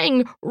 They're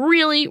trying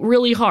really,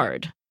 really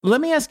hard.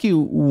 Let me ask you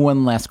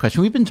one last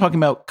question. We've been talking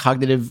about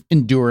cognitive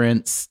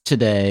endurance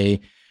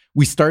today.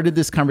 We started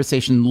this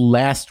conversation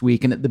last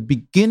week, and at the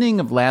beginning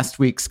of last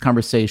week's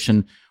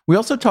conversation, we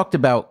also talked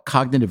about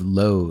cognitive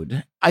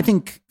load. I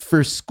think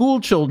for school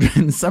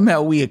children,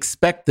 somehow we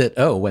expect that,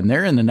 when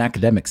they're in an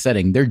academic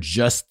setting, they're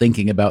just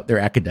thinking about their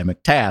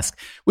academic task,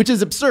 which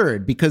is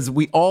absurd because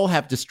we all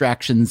have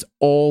distractions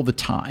all the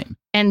time.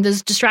 And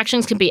those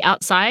distractions can be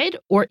outside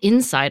or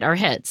inside our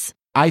heads.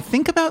 I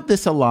think about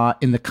this a lot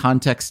in the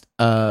context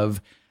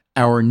of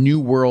our new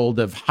world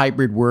of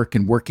hybrid work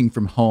and working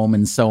from home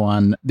and so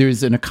on.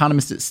 There's an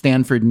economist at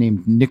Stanford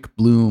named Nick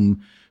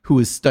Bloom who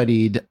has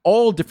studied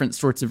all different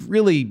sorts of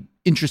really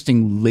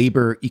interesting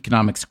labor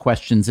economics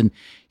questions. And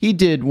he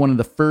did one of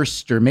the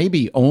first, or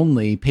maybe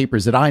only,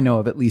 papers that I know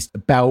of, at least,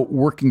 about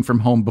working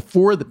from home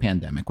before the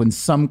pandemic, when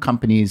some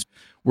companies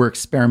were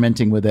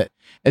experimenting with it.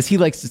 As he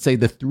likes to say,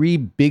 the three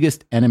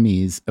biggest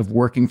enemies of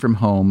working from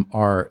home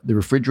are the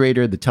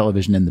refrigerator, the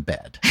television, and the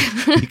bed,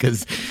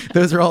 because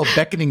those are all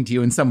beckoning to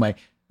you in some way.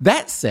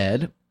 That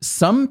said,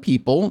 some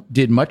people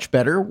did much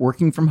better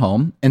working from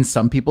home, and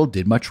some people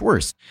did much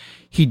worse.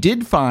 He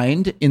did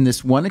find in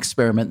this one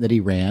experiment that he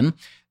ran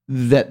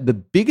that the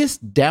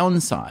biggest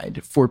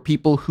downside for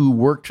people who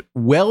worked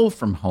well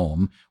from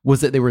home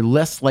was that they were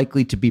less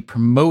likely to be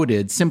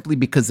promoted simply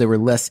because they were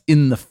less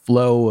in the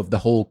flow of the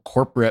whole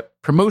corporate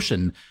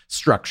promotion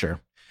structure.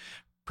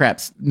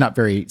 Perhaps not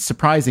very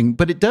surprising,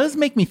 but it does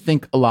make me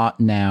think a lot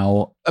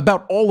now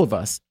about all of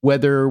us,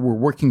 whether we're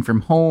working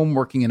from home,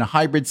 working in a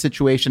hybrid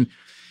situation,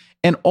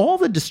 and all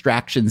the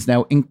distractions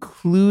now,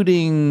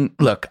 including,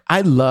 look,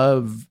 I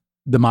love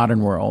the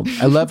modern world.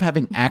 I love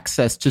having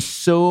access to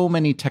so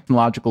many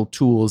technological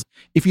tools.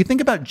 If you think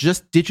about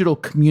just digital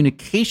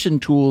communication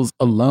tools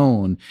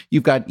alone,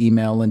 you've got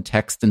email and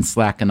text and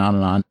Slack and on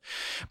and on.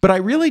 But I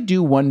really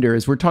do wonder,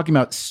 as we're talking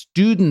about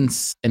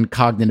students and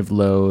cognitive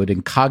load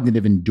and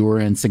cognitive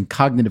endurance and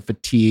cognitive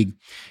fatigue,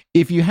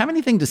 if you have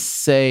anything to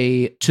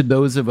say to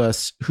those of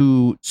us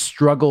who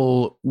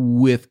struggle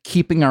with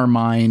keeping our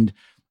mind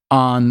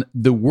on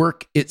the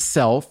work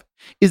itself,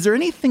 is there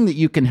anything that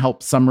you can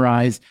help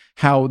summarize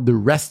how the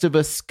rest of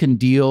us can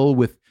deal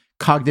with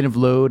cognitive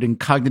load and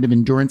cognitive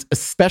endurance,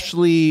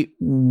 especially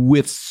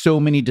with so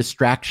many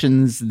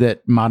distractions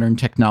that modern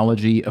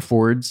technology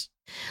affords?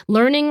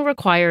 Learning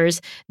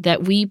requires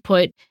that we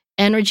put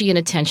energy and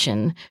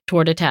attention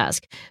toward a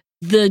task.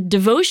 The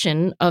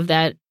devotion of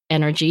that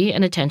energy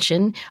and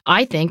attention,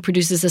 I think,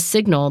 produces a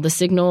signal. The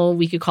signal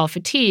we could call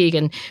fatigue,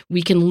 and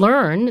we can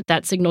learn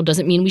that signal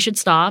doesn't mean we should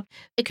stop.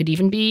 It could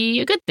even be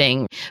a good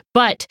thing.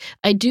 But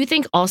I do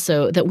think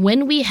also that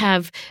when we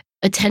have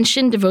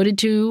attention devoted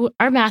to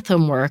our math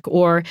homework,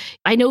 or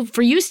I know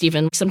for you,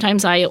 Stephen,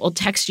 sometimes I will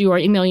text you or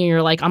email you and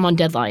you're like, I'm on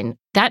deadline.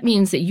 That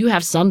means that you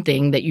have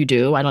something that you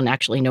do. I don't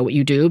actually know what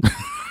you do.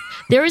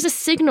 There is a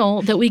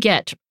signal that we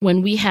get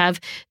when we have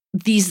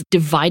these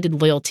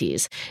divided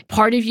loyalties.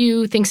 Part of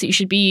you thinks that you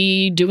should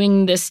be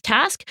doing this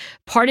task.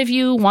 Part of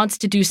you wants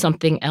to do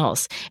something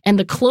else. And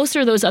the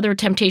closer those other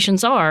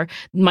temptations are,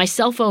 my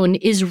cell phone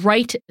is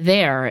right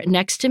there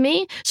next to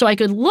me. So I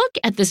could look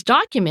at this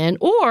document,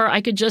 or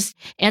I could just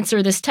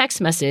answer this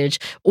text message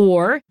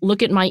or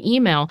look at my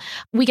email.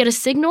 We get a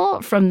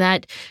signal from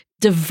that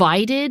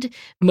divided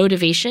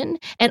motivation.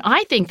 And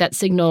I think that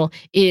signal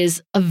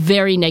is a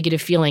very negative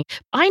feeling.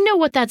 I know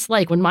what that's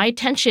like when my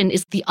attention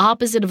is the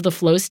opposite of the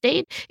flow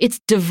state.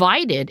 It's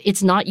divided.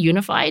 It's not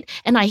unified.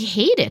 And I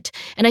hate it.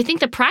 And I think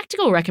the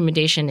practical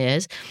recommendation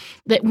is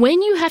that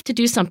when you have to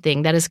do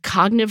something that is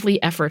cognitively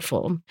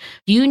effortful,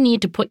 you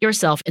need to put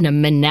yourself in a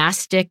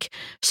monastic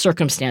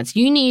circumstance.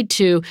 You need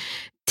to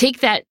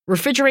take that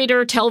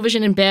refrigerator,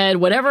 television, and bed,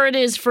 whatever it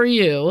is for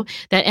you,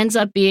 that ends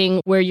up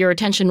being where your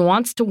attention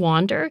wants to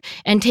wander,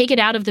 and take it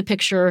out of the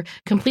picture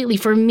completely.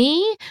 For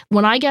me,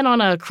 when I get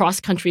on a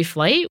cross-country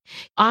flight,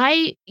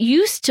 I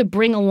used to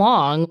bring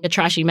along a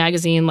trashy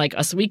magazine like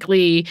Us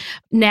Weekly.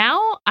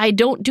 Now, I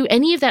don't do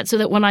any of that, so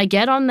that when I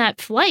get on that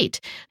flight,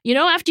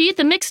 after you eat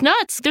the mixed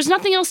nuts, there's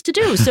nothing else to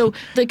do. So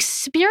the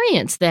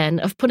experience then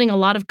of putting a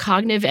lot of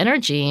cognitive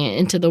energy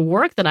into the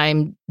work that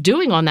I'm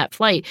doing on that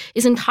flight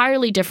is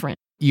entirely different.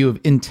 You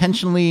have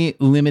intentionally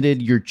limited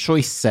your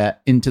choice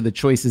set into the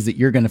choices that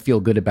you're going to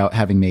feel good about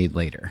having made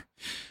later.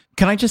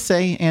 Can I just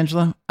say,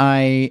 Angela,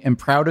 I am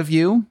proud of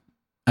you.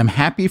 I'm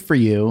happy for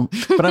you,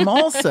 but I'm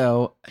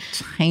also a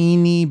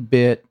tiny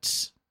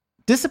bit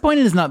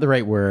disappointed is not the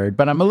right word,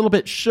 but I'm a little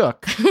bit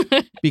shook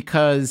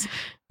because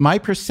my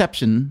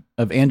perception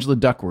of Angela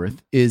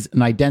Duckworth is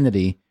an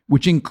identity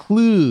which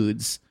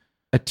includes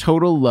a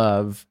total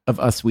love of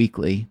Us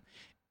Weekly.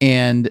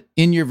 And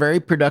in your very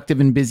productive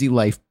and busy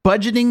life,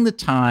 budgeting the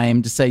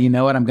time to say, you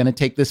know what, I'm going to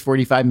take this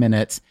 45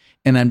 minutes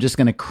and I'm just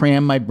going to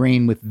cram my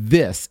brain with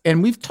this.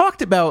 And we've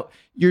talked about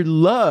your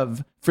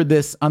love for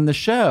this on the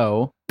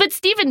show. But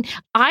Stephen,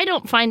 I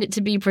don't find it to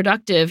be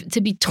productive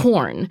to be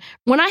torn.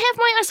 When I have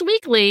my Us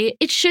Weekly,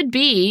 it should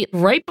be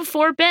right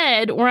before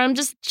bed where I'm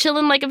just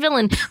chilling like a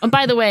villain. And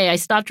by the way, I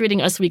stopped reading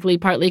Us Weekly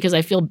partly because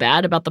I feel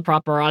bad about the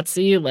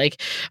paparazzi,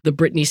 like the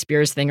Britney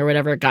Spears thing or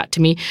whatever, it got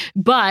to me.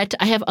 But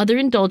I have other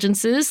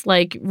indulgences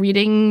like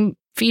reading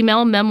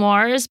female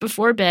memoirs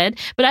before bed,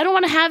 but I don't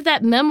want to have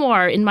that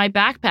memoir in my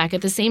backpack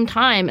at the same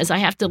time as I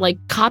have to like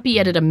copy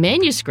edit a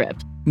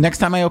manuscript. Next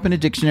time I open a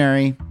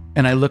dictionary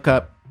and I look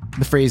up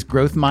the phrase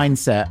growth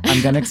mindset,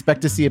 I'm going to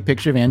expect to see a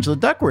picture of Angela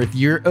Duckworth.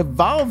 You're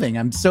evolving.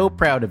 I'm so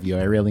proud of you.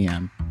 I really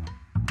am.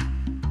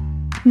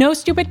 No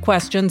Stupid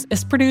Questions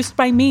is produced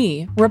by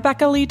me,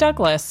 Rebecca Lee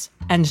Douglas.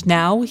 And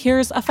now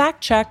here's a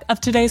fact check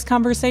of today's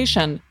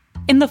conversation.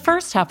 In the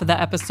first half of the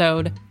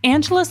episode,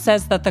 Angela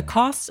says that the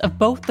costs of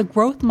both the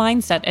growth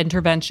mindset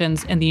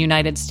interventions in the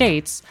United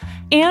States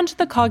and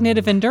the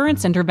cognitive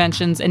endurance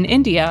interventions in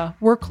India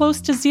were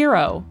close to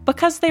zero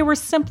because they were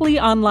simply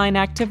online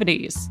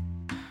activities.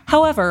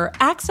 However,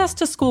 access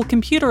to school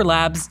computer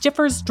labs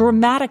differs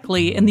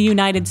dramatically in the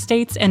United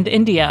States and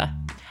India.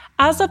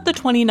 As of the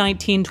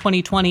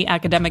 2019-2020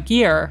 academic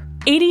year,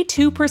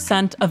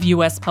 82% of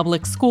U.S.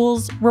 public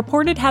schools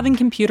reported having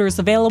computers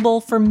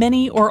available for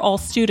many or all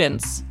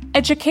students.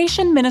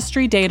 Education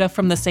Ministry data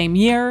from the same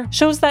year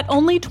shows that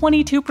only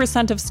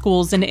 22% of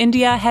schools in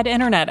India had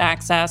internet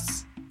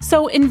access.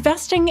 So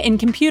investing in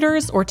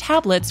computers or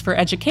tablets for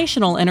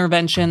educational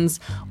interventions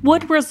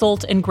would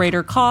result in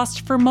greater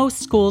cost for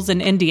most schools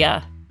in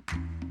India.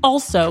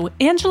 Also,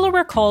 Angela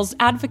recalls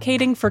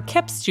advocating for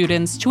KIPP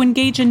students to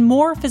engage in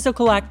more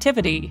physical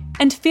activity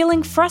and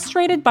feeling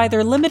frustrated by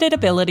their limited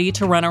ability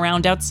to run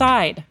around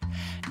outside.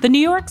 The New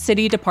York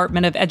City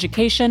Department of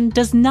Education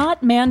does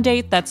not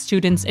mandate that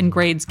students in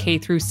grades K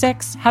through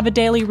 6 have a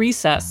daily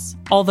recess,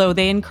 although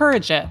they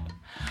encourage it.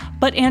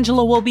 But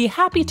Angela will be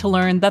happy to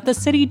learn that the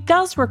city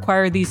does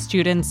require these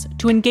students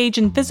to engage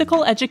in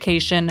physical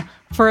education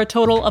for a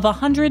total of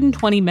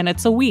 120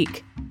 minutes a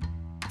week.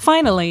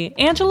 Finally,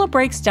 Angela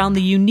breaks down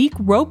the unique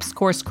ropes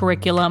course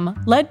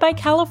curriculum led by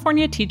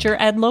California teacher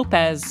Ed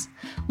Lopez.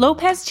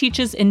 Lopez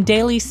teaches in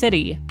Daly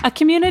City, a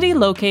community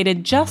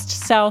located just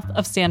south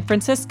of San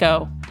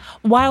Francisco.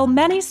 While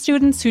many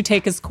students who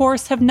take his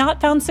course have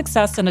not found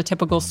success in a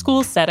typical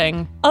school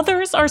setting,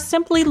 others are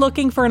simply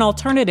looking for an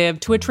alternative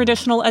to a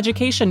traditional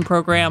education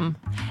program.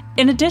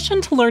 In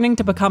addition to learning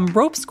to become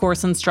ropes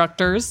course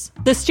instructors,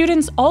 the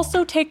students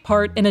also take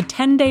part in a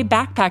 10-day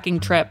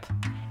backpacking trip.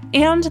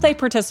 And they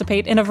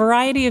participate in a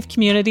variety of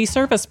community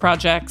service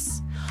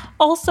projects.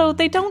 Also,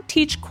 they don't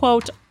teach,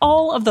 quote,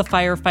 all of the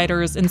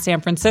firefighters in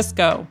San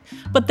Francisco,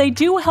 but they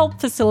do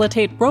help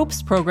facilitate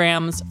ropes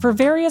programs for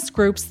various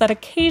groups that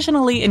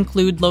occasionally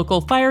include local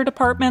fire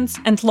departments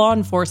and law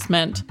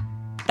enforcement.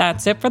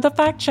 That's it for the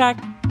fact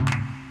check.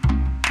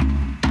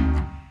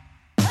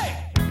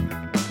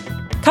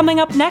 Coming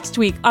up next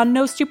week on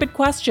No Stupid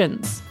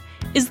Questions,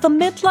 is the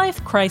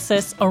midlife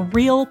crisis a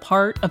real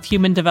part of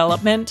human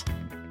development?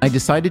 I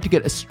decided to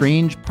get a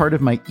strange part of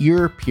my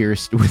ear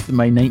pierced with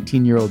my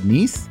 19-year-old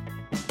niece.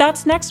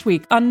 That's next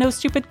week on No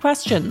Stupid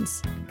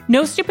Questions.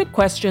 No Stupid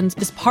Questions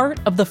is part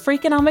of the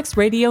Freakonomics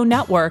Radio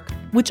Network,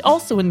 which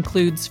also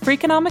includes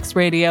Freakonomics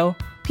Radio,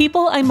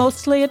 People I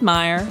Mostly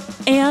Admire,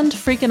 and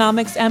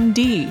Freakonomics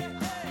MD.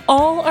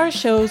 All our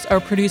shows are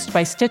produced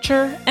by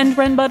Stitcher and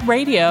Renbud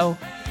Radio.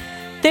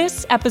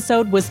 This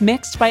episode was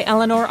mixed by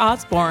Eleanor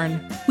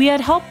Osborne. We had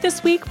help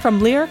this week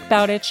from Lyric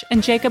Bowditch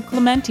and Jacob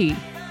Clementi.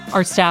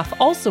 Our staff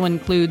also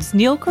includes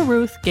Neil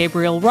Carruth,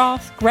 Gabriel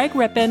Roth, Greg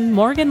Rippin,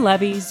 Morgan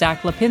Levy,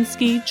 Zach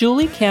Lipinski,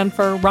 Julie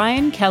Canfer,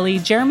 Ryan Kelly,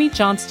 Jeremy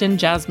Johnston,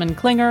 Jasmine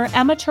Klinger,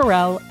 Emma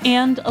Terrell,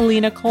 and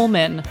Alina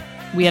Coleman.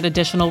 We had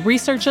additional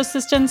research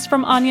assistance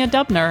from Anya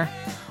Dubner.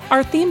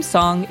 Our theme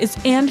song is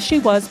And She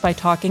Was by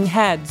Talking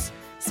Heads.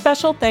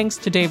 Special thanks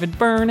to David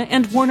Byrne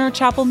and Warner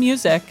Chappell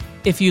Music.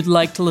 If you'd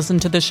like to listen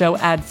to the show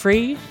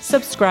ad-free,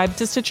 subscribe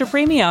to Stitcher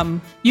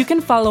Premium. You can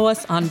follow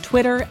us on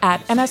Twitter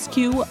at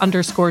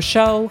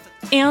NSQ_show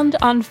and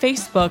on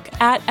Facebook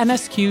at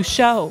NSQ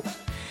Show.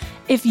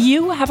 If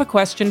you have a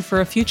question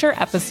for a future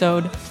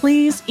episode,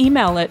 please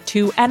email it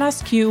to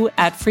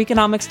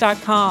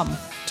nsq@freakonomics.com.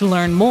 To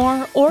learn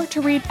more or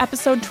to read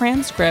episode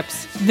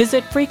transcripts,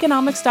 visit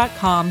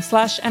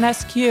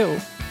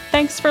freakonomics.com/NSQ.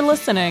 Thanks for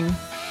listening.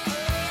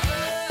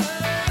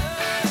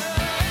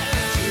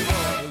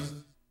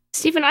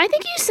 Stephen, I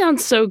think you sound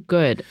so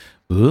good.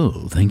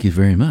 Oh, thank you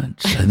very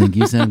much. I think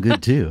you sound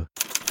good too.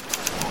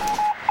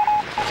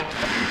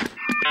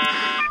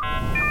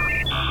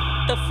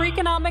 The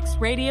Freakonomics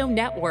Radio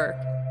Network,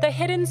 the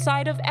hidden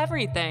side of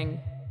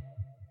everything.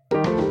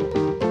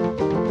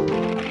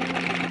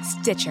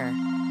 Stitcher.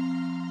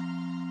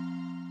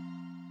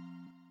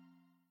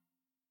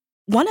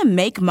 Want to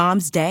make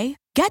Mom's day?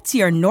 Get to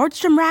your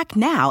Nordstrom Rack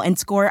now and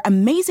score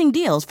amazing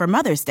deals for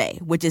Mother's Day,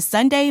 which is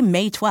Sunday,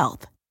 May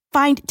 12th.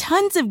 Find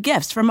tons of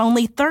gifts from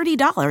only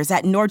 $30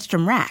 at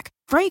Nordstrom Rack.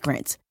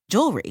 Fragrance,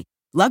 jewelry,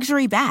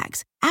 luxury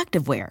bags,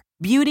 activewear,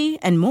 beauty,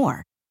 and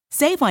more.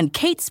 Save on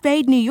Kate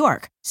Spade New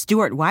York,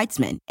 Stuart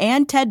Weitzman,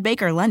 and Ted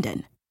Baker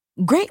London.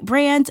 Great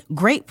brands,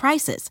 great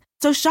prices.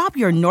 So shop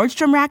your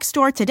Nordstrom Rack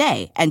store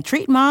today and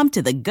treat Mom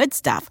to the good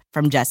stuff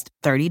from just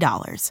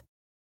 $30.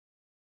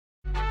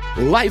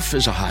 Life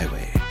is a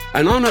highway,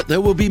 and on it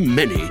there will be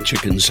many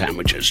chicken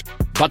sandwiches.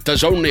 But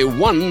there's only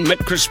one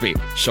McCrispy.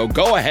 So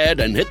go ahead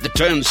and hit the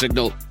turn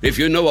signal if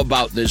you know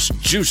about this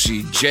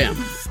juicy gem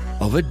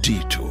of a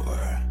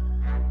detour.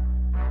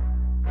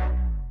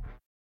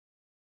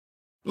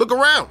 Look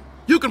around.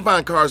 You can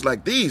find cars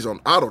like these on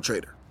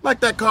AutoTrader, like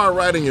that car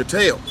riding your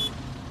tail.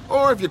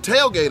 Or if you're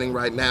tailgating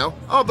right now,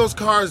 all those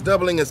cars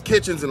doubling as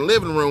kitchens and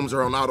living rooms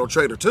are on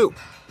AutoTrader too.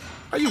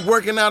 Are you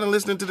working out and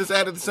listening to this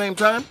ad at the same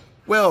time?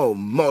 Well,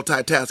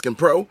 multitasking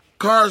pro,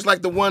 cars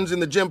like the ones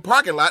in the gym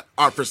parking lot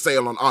are for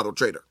sale on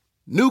AutoTrader.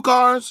 New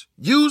cars,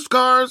 used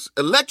cars,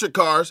 electric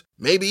cars,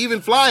 maybe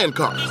even flying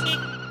cars.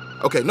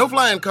 Okay, no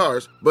flying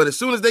cars, but as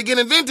soon as they get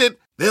invented,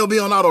 they'll be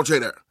on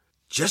AutoTrader.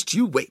 Just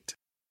you wait.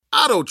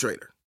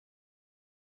 AutoTrader.